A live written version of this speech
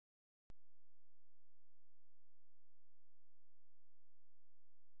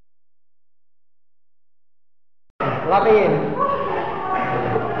Lá vem ele.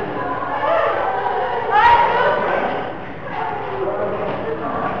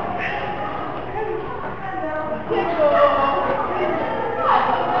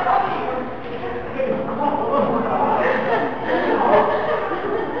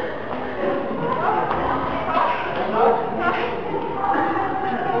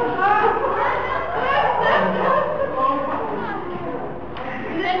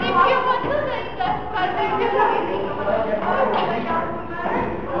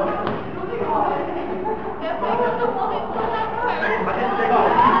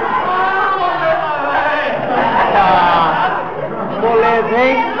 Moleza,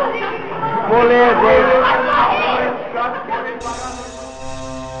 hein? Moleza, hein?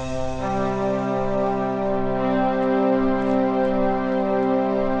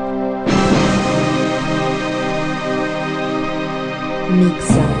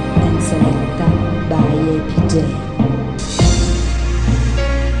 Mixa and selecta by EPJ.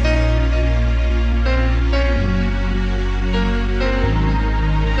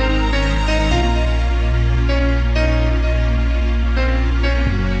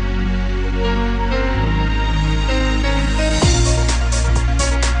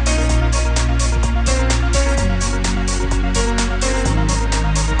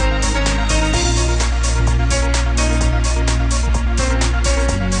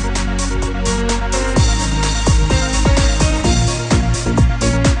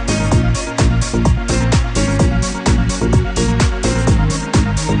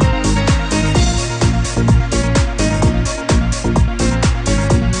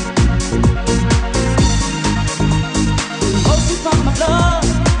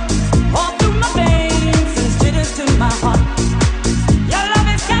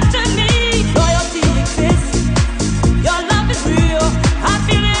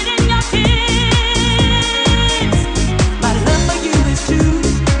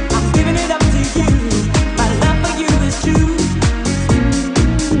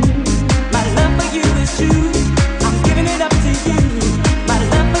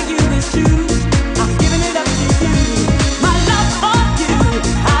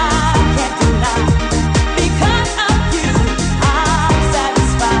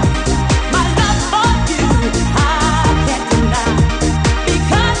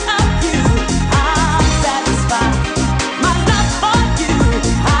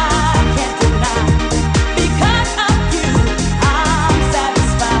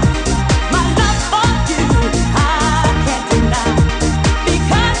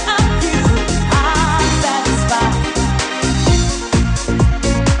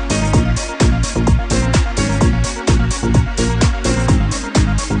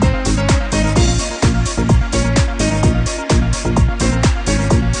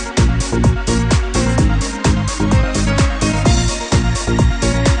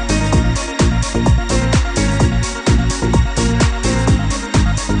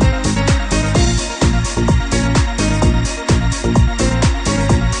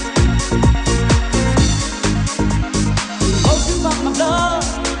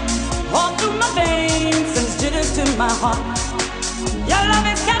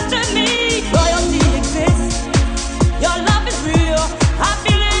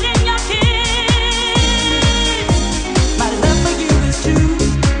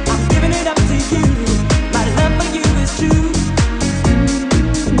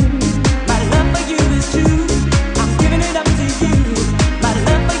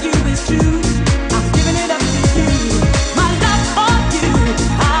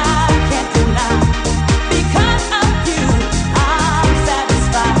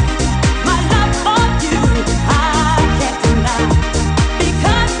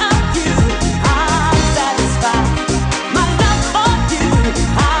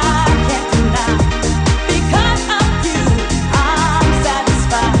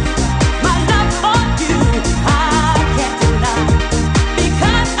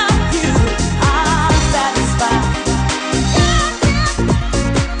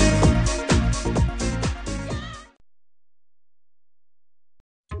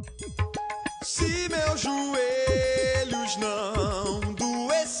 Se meus joelhos não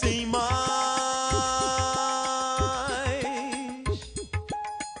doessem mais,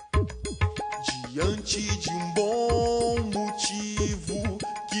 diante de um bom motivo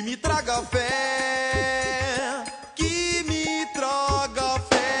que me traga fé, que me traga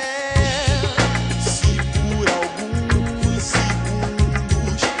fé. Se por alguns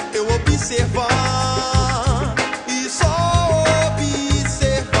segundos eu observar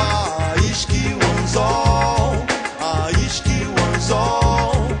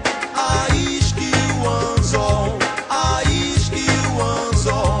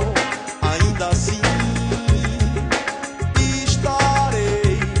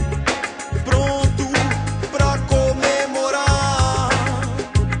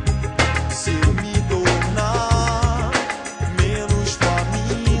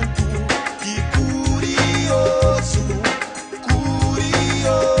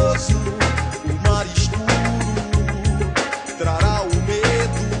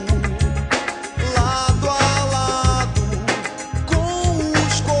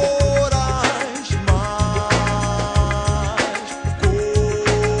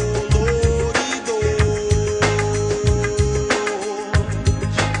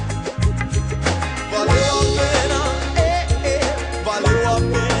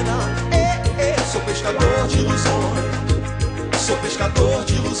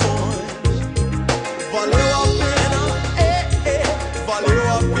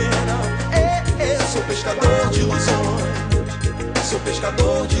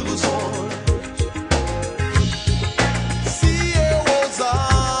pescador de ilusões. Se eu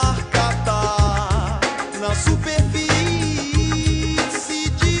ousar catar na superfície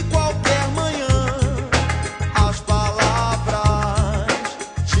de qualquer manhã as palavras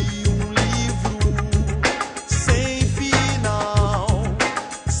de um livro sem final,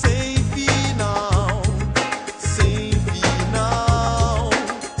 sem final, sem final,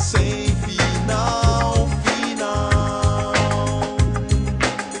 sem final, final.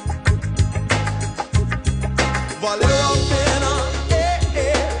 Valeu a pena,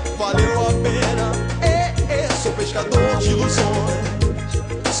 valeu a pena, sou pescador de ilusões,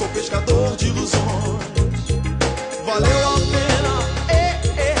 sou pescador de ilusões. Valeu a pena,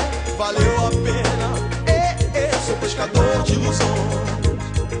 valeu a pena, sou pescador de ilusões,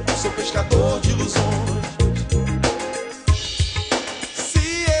 sou pescador de ilusões.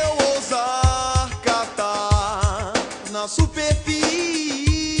 Se eu ousar catar na superfície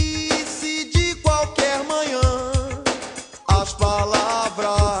de qualquer manhã as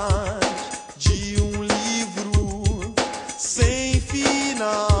palavras de um livro sem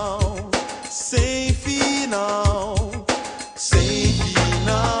final, sem final, sem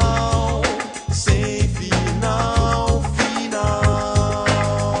final, sem final, final.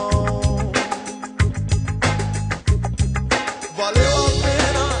 Valeu a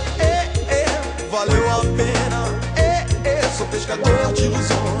pena, valeu a pena, sou pescador de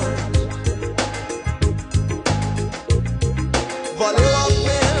ilusões. Valeu a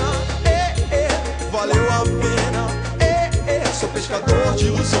pena, valeu a pena, sou pescador de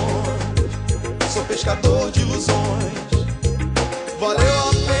ilusões, sou pescador de ilusões. Valeu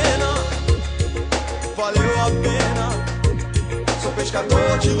a pena, valeu a pena, sou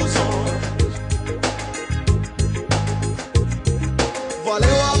pescador de ilusões.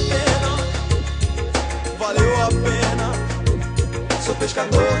 Valeu a pena, valeu a pena, sou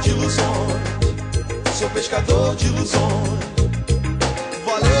pescador de ilusões, sou pescador de ilusões.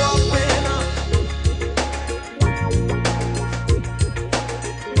 Valeu a pena.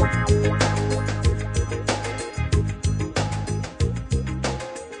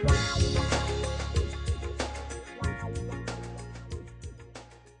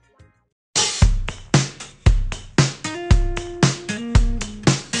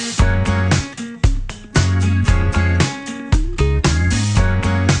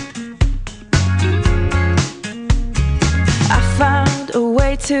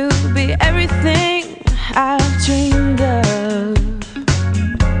 To be everything I've dreamed of,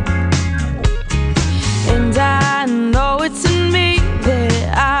 and I know it's in me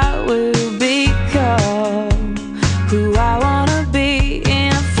that I will become who I wanna be.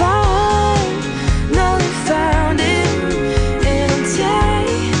 And I finally found it, and I'm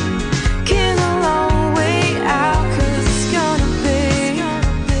taking a long way out, 'cause it's gonna be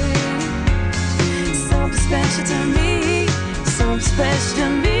something special to me, something special to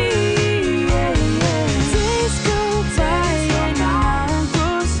me.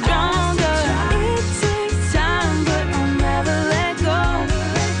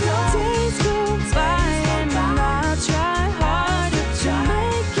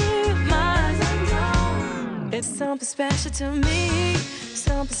 Something special to me,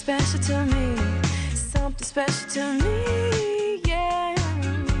 something special to me, something special to me.